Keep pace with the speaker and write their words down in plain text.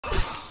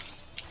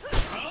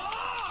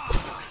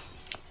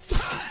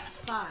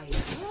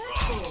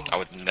I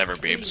would never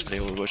be able to play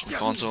Overwatch on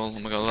console,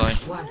 I'm not gonna lie.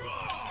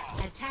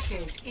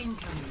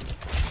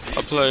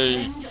 I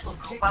play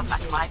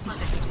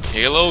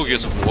Halo,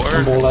 Gears of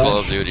War, Call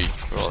of Duty,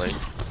 probably.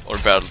 Or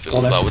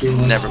Battlefield, but I would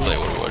never play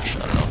Overwatch.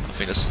 I don't know, I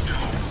think that's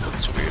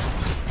weird.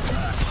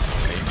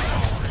 Okay.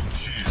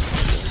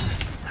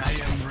 I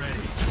am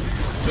ready.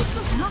 This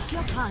was not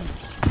your time.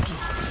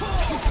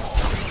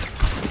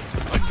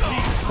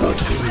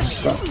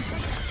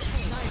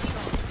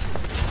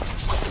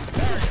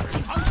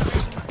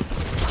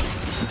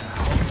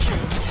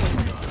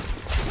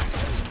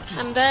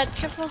 I'm dead,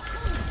 careful.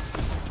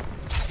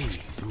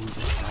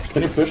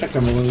 Can you push? I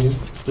can move you.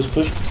 Just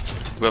push.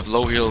 We have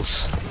low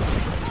heals.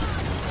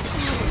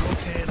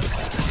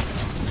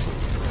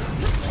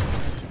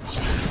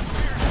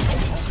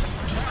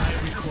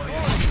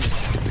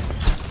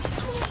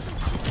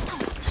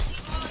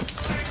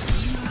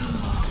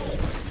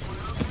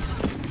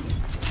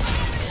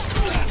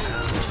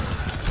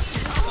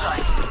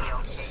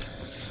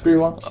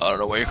 I don't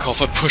know why you call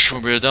for push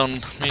when we're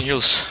down main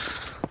heals.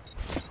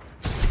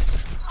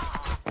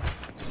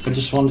 I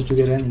just wanted to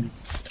get in.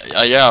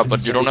 Yeah,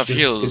 but you don't have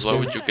heals, why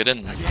would you get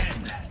in?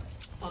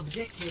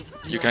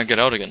 You can't get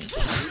out again.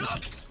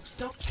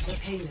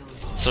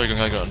 Sorry, going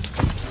high ground.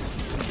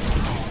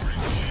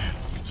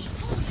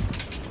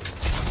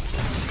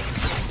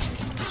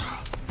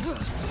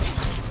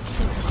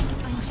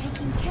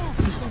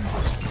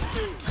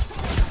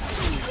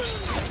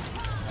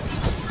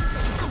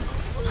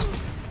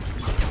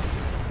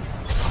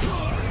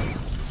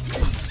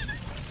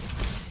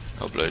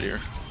 I'll blade here.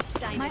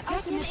 My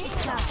ultimate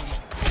is down.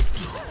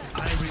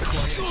 I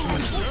require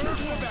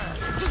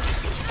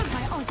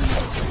My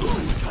ultimate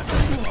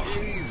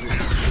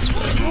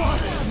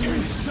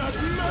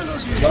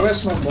Why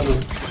is not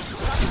bothering?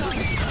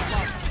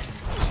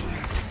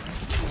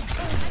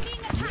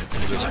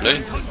 Let's play.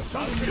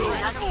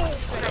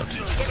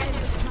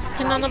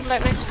 Can none of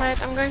black next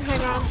fight? I'm going high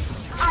ground.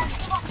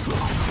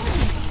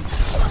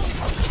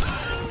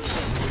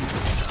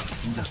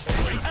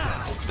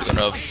 They're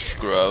gonna have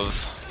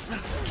Grav.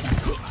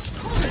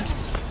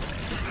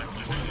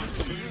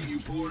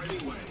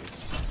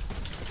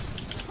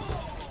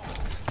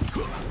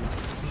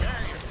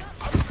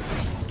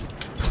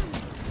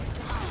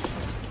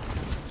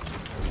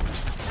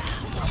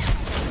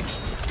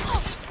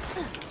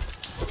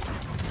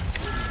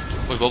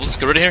 Wait, Bubbles,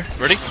 get ready here.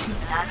 Ready?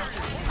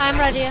 I'm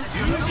ready.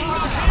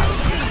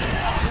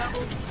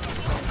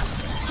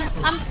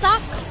 I'm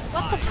stuck.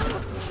 What the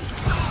fuck?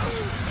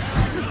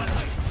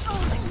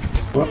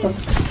 What the?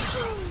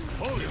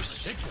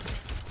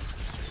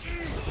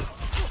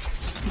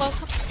 Well,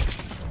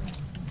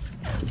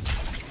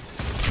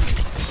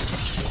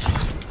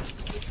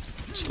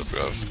 Still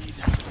Grav.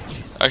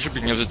 Actually,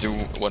 being able to do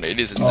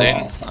 180 is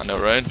insane. I know,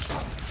 right?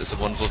 It's a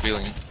wonderful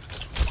feeling.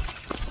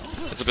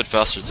 It's a bit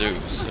faster too,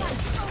 so...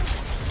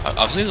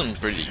 I've seen some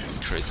pretty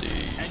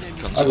crazy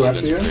console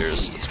event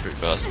players that's pretty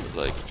fast, but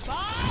like...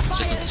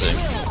 just not the same.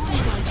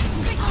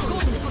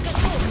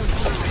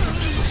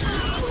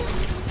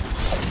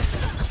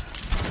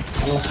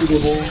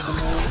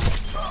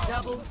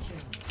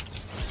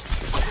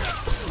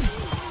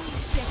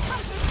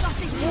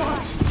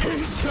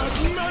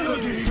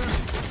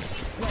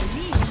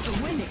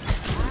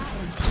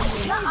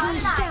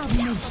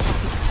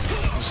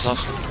 What's up?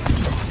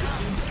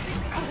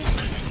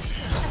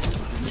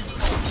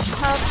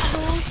 help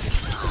too.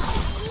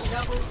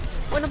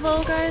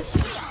 Winnable, guys.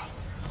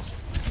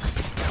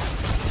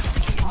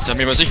 Send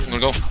me Mercy, I'm gonna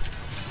go.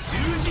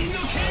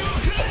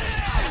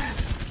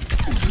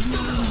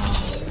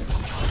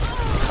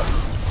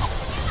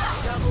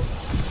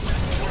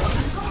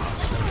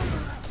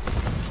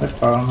 I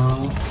found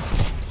now.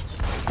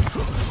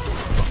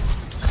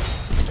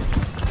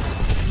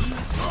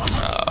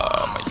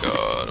 Oh my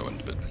god, I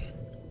went a bit.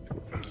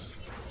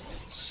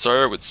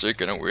 Sorry with sick,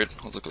 getting weird.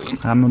 Also clean.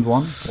 I'm on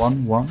one.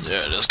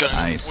 Yeah, that's kinda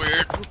Nice.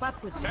 weird.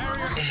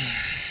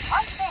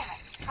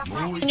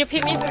 Can you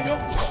pick me for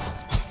this?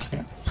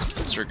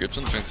 Sir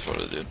Gibson, thanks for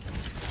the dude.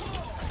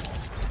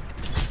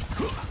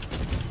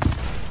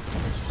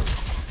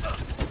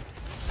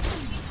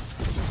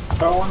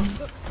 Found one.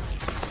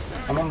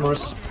 I'm on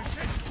Mercy.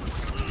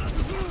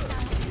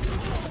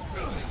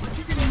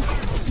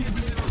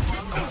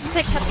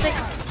 Sick, have sick.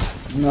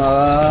 No.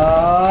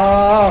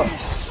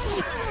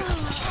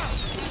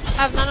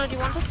 I have nano, do you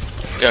want it?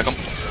 Yeah, come.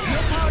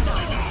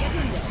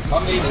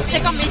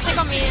 Stick on me,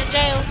 in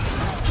jail.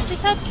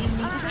 This head.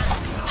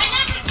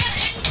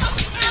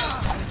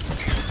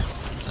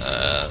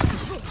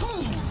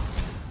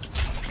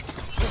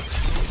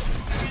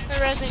 We're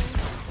resing.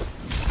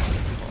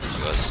 Oh my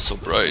god, it's so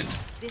bright.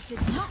 This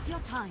is not your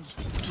time.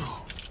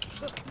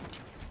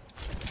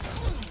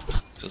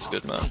 Feels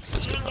good, man.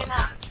 Feels good, man.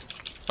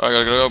 Alright,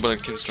 gotta go, but I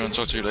can try and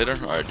talk to you later.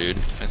 Alright, dude.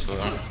 Thanks for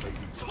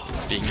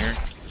being here.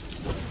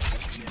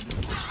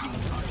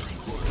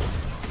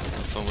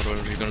 Have fun with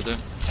whatever you're gonna do.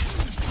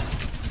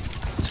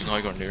 Taking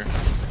high ground here.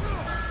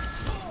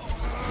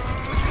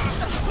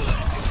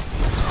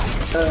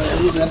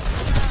 He's in.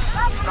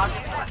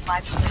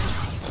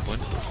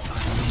 point.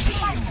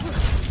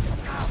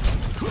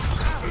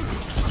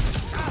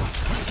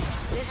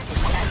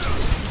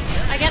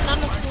 I get none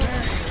of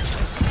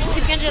them.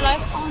 Keep Genji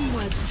alive.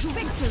 Onwards to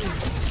victory.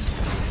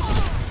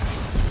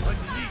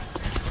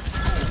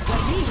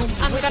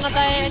 I'm gonna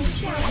die.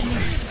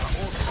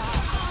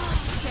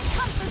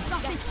 Comfort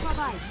rockets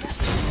provide.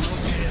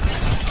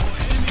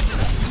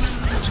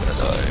 He's gonna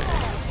die.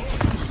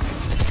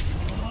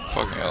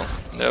 Fucking hell.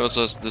 That was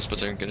just this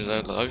particular Genji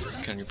died live.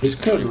 Can you please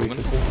It control could your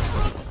be. movement?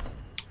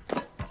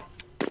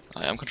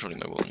 I am controlling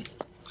my movement.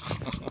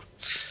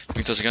 We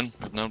can touch again.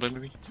 Now,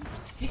 maybe.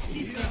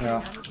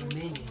 Yeah.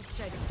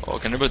 Oh,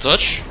 can anybody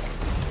touch?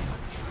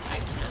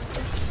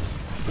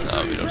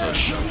 No, we don't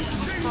touch.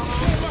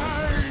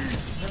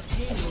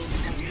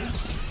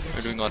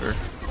 We're doing other. I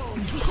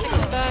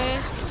can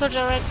die.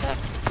 Soldier right side.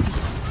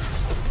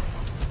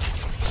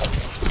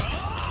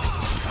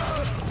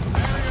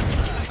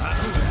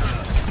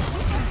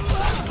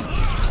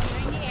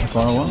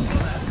 Far one.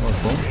 Or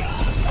four.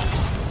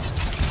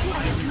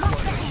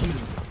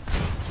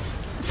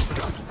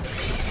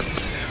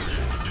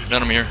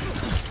 None of them here.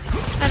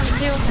 I don't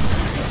heal.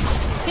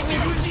 Hit me.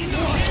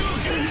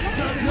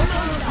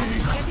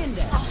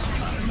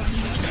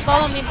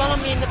 Follow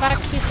me in the back.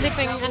 He's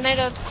sleeping and I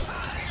don't.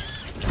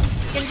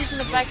 Genji's in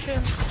the back too.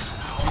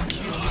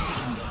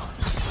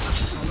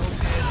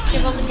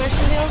 Give on the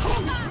mercy heal.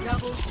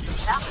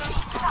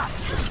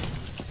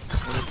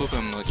 Why do you poop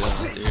him like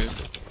that, dude?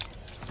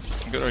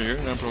 Good on you,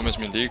 never promised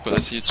me League, but I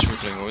see you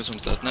trickling away from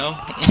that now.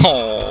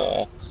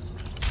 Aww.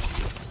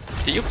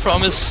 Did you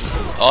promise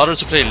Otter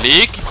to play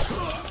League?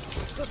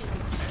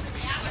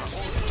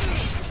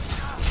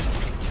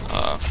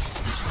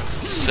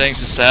 She's saying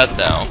she's sad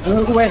now.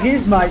 Where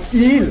is my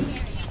heal?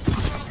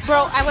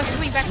 Bro, I was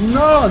coming back.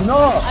 No,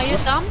 no. Are you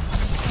dumb?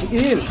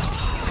 Heal.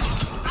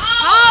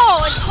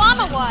 Oh, it's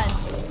 101.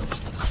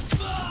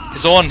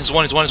 He's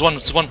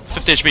one.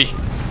 50 HP.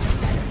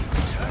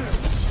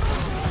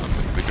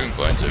 We're doing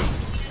fine too.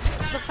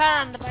 The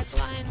Pharah on the back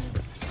line.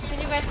 Can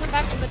you guys come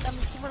back a bit? I'm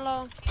super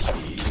low.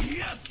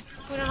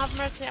 We don't have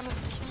mercy. I'm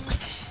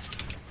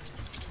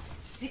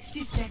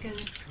 60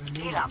 seconds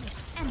remaining.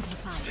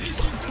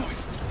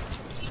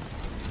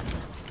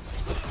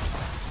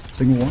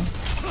 Single one.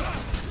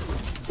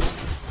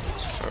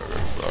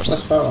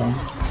 That's far one.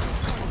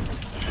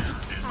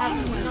 I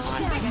have no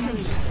idea.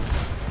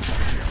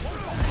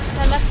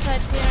 The left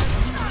side here.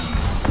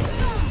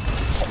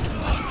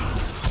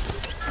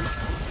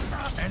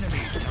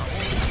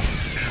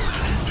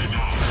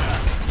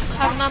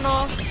 Have nano.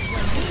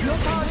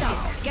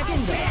 Get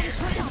in there.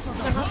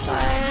 They're not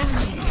dying.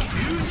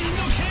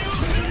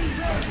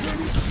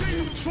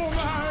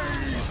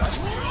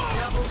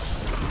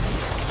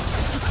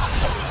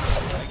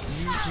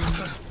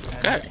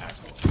 Okay.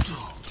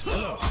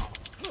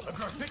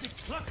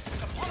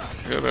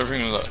 We have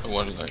everything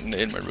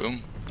in my room.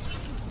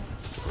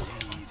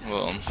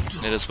 Well,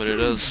 it is what it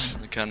is.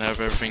 You can't have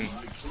everything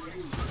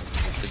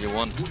that you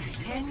want.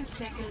 10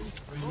 seconds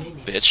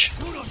remaining. Bitch.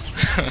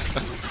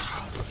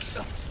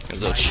 Can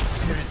touch.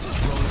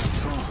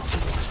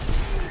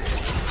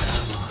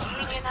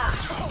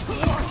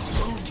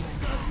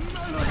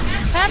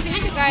 Pharah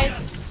behind you guys.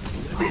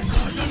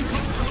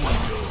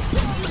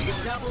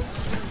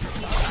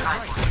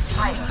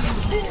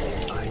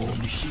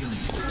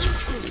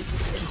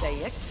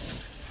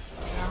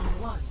 Round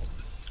 1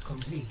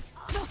 complete.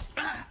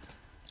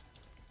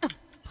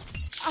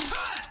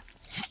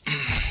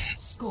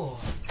 Score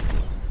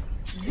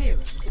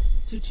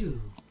 0-2.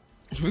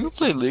 We can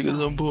play League at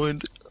some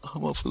point.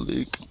 I'm off the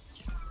League.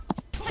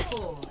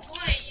 4,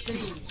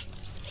 3,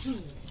 2,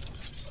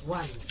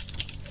 1.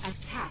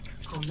 Attack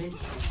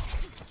commencing.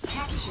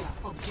 Capture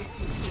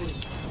objective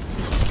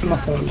A. My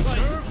phone.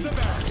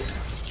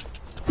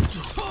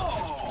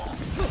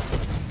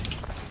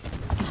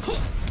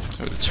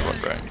 It's run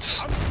ranked.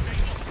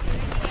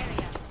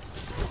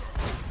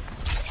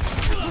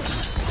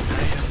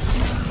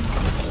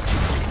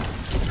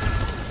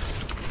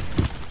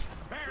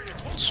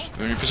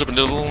 When you push up a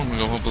little, we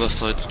go up the left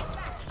side.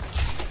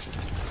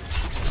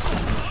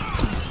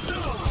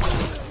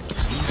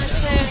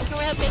 Can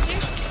we help Genji?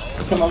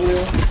 Come over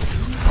here.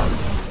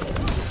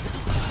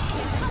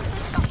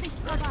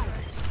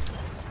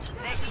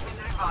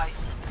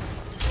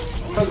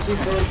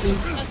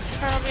 That's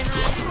Pharah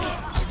behind.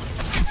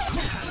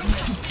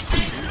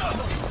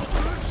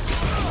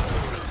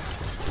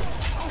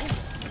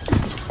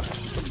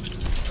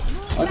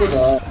 I did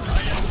that.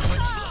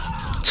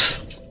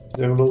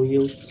 They're low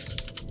yield.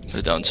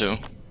 They're down two.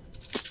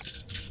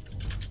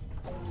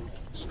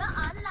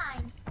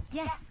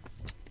 Yes.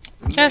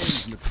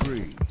 Yes!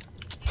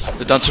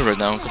 They're down two right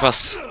now. Go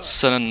fast.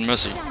 Sen and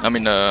Mercy. I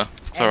mean,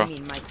 Pharah.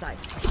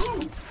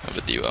 Have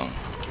a D.Va.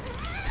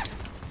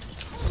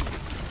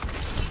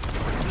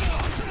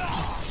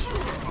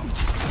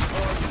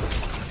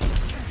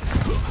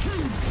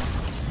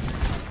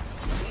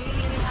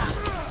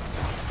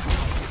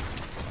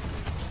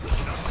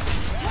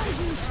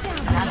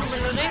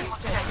 Reloading.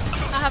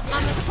 I have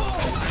none.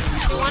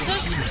 You want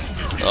it?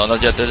 Oh,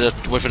 not yet.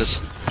 Wait for this.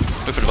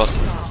 Wait for the bot.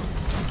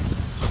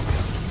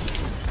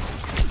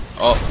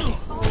 Oh.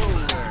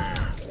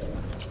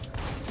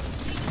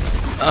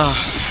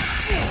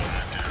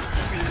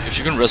 If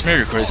you can rest me,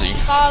 you're crazy.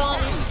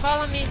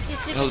 Follow me. He's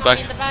sleeping Hold on back.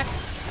 me in the back.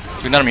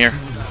 Do not here.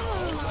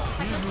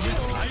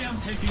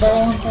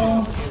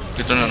 Oh,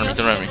 Get down on me,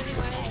 don't on me. Anyway.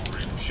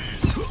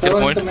 Get a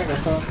point.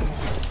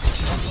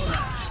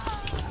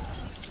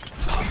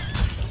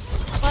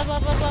 Well.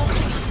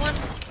 One.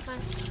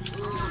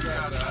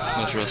 Nice.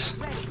 No stress.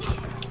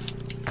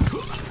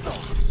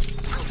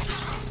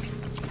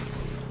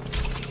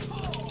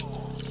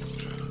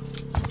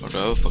 What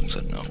the fucking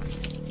said no.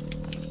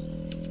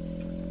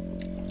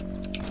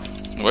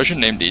 What's your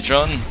name,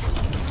 Deetron?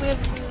 We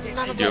have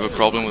none of Do you have a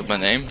problem with my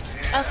name?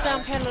 Us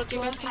down payload,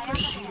 you guys can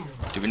push.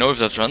 Do we know if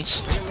that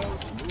runs?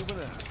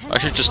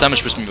 Actually, just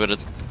damage boost me with it.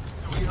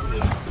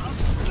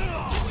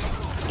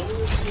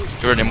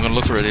 You ready? I'm gonna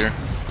look for it here.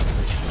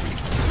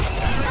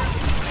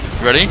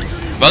 You ready?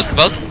 Bulk,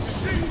 bulk.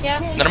 Yeah.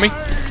 None of me.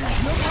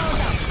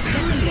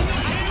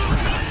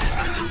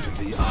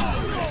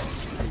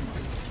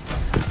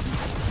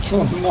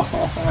 oh no.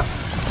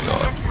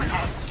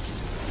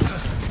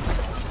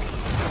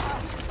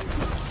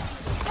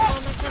 Oh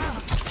my god.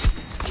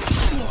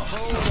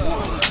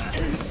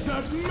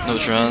 No Oh,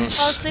 chance.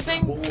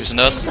 sleeping. Using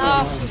that.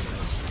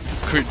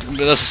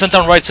 Oh, Send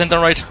down right, send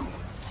down right.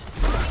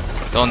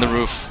 Down the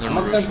roof. Send.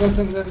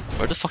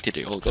 Where the fuck did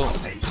they all go?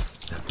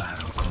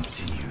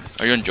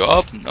 Are you on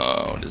job?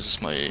 No, this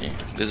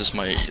is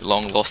my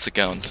long lost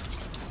account.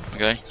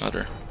 Okay,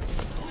 other.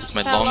 It's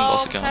my long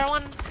lost account.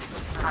 One.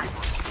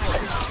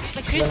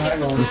 The creep Yeah, I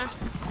know. is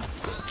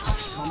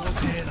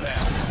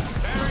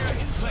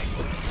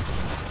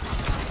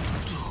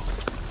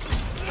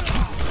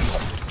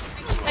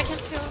I can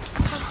feel.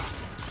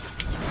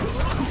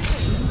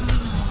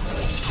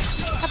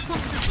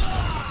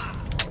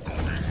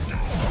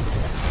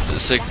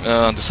 Sick,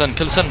 the sun,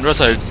 kill the sun, right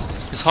side.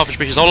 He's half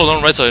HP, he's all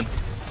alone, right side.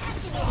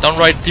 Down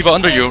right, Diva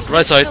under you,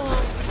 right side.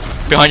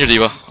 Behind you,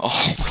 Diva.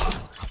 Oh.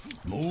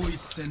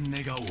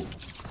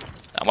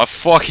 I'm a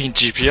fucking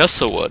GPS,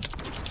 so what?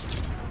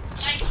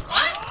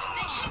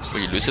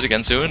 Will you lose it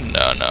again soon?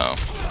 No, no.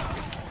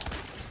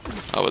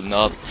 I will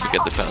not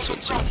forget the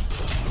password soon.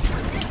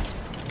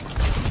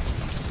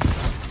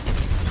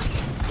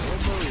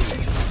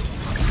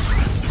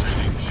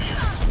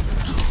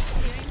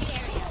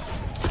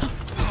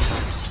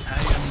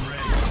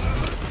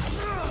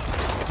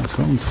 Let's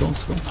go, let's go,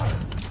 let's go.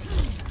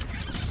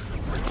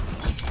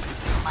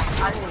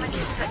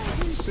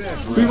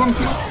 We want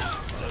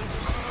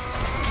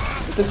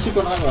Ito si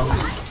Kon Hang.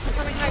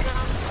 Coming high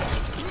ground.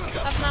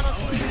 Up nano.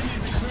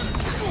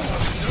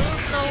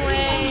 No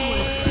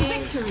way.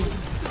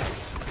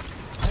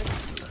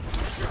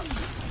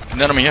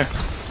 None of me here.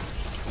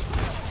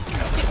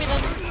 Pick me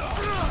then.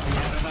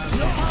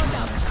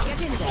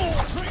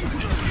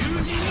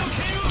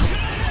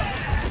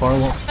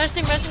 Firewall.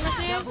 Mercy.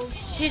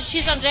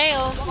 She's on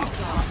jail.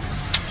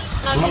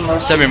 No,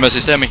 Stab me, Mercy,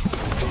 stab me.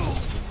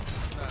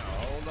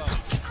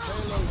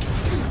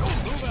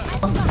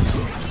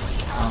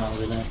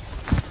 Really.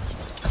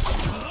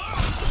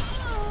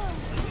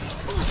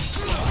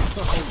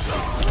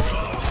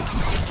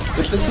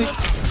 Get the seat.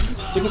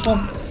 Take it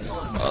home.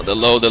 The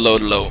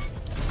low.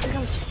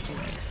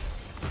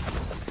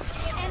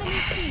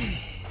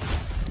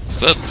 Is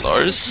that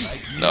Lars?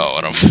 No,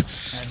 I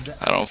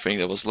don't think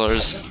that was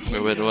Lars.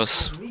 Maybe it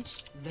was.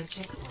 Reach the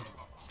checkpoint.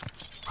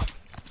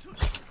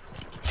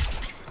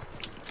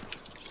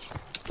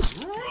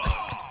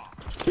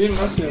 We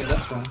must have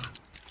that one.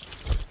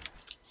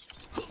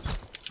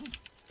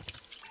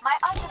 My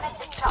ultimate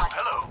is charged.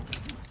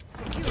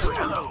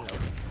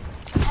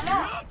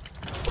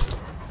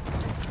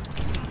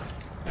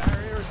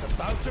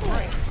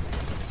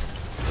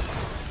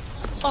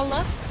 all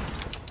left.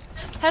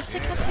 Head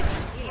sick.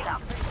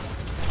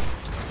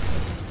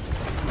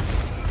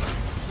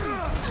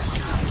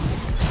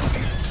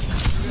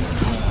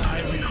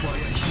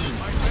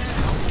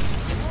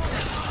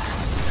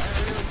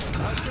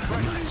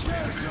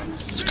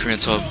 It's a Korean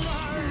top.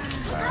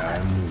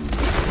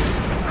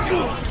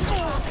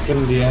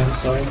 In the end,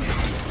 sorry.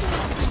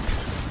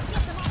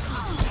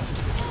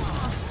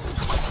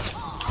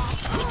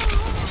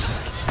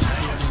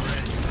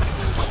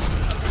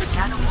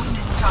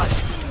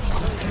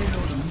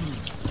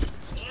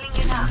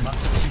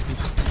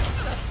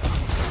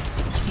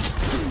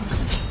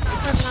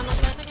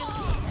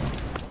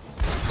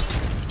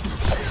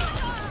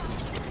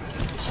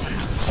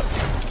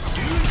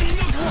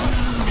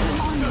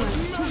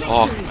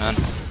 Fuck, man.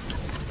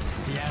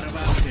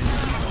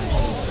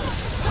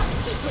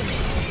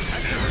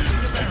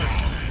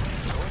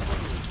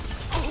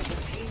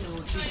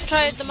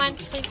 Try the mine,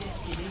 please.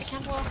 I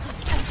can't walk.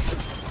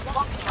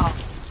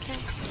 Okay.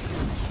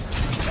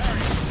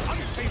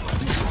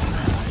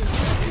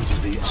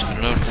 Spin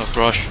it out, no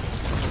brush.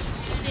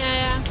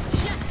 Yeah.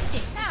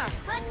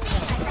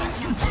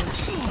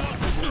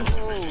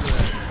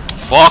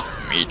 Fuck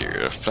me,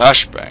 dude.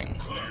 Flashbang.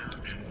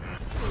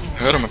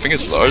 Heard him, I think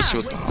it's Lars who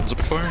was the Hanzo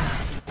before.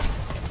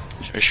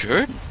 Are you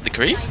sure? The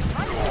creep?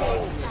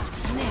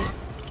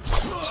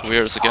 It's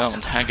weird as a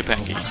gun. Hanky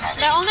panky.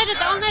 They're all needed,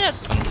 they're all needed.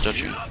 I'm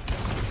judging.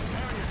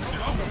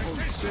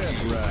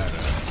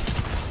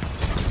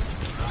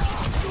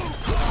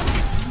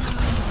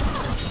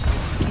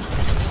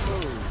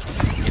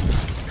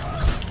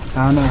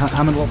 No,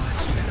 Hammond will.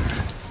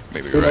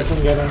 Maybe Dude, you're I right.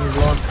 couldn't get any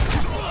block.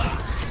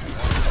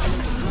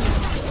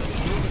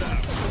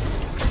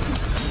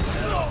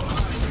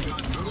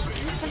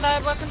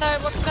 Walk and die,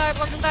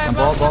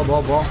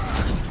 Ball.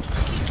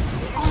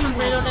 I'm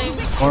reloading.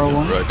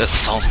 401. Right, that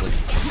sounds like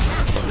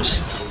bonus.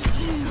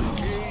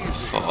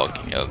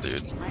 Fucking hell,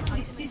 dude.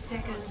 60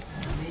 seconds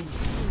remaining.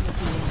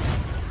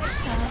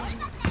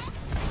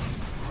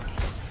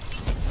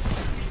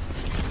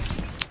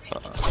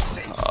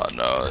 Oh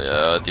no,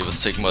 yeah, Diva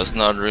Sigma is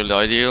not really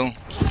ideal.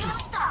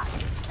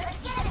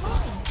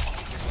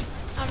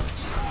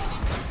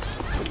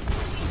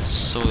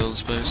 So little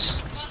space.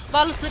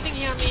 Ball is sleeping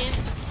here on me.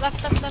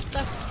 Left.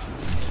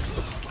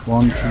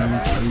 1, 2,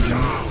 3,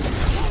 jump.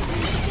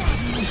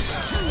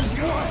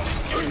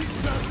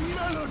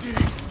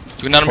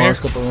 Do we not here?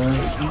 Forest couple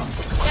rounds.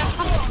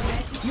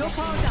 You're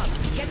powered up.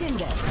 Get in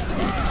there.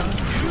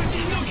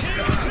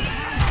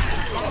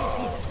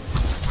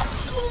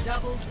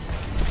 Double.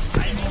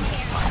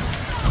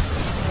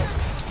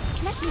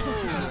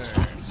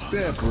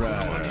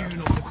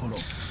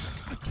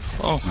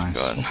 Oh my Nice.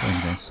 god. Okay,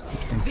 guys.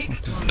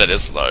 That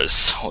is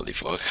Lars. Holy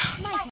fuck.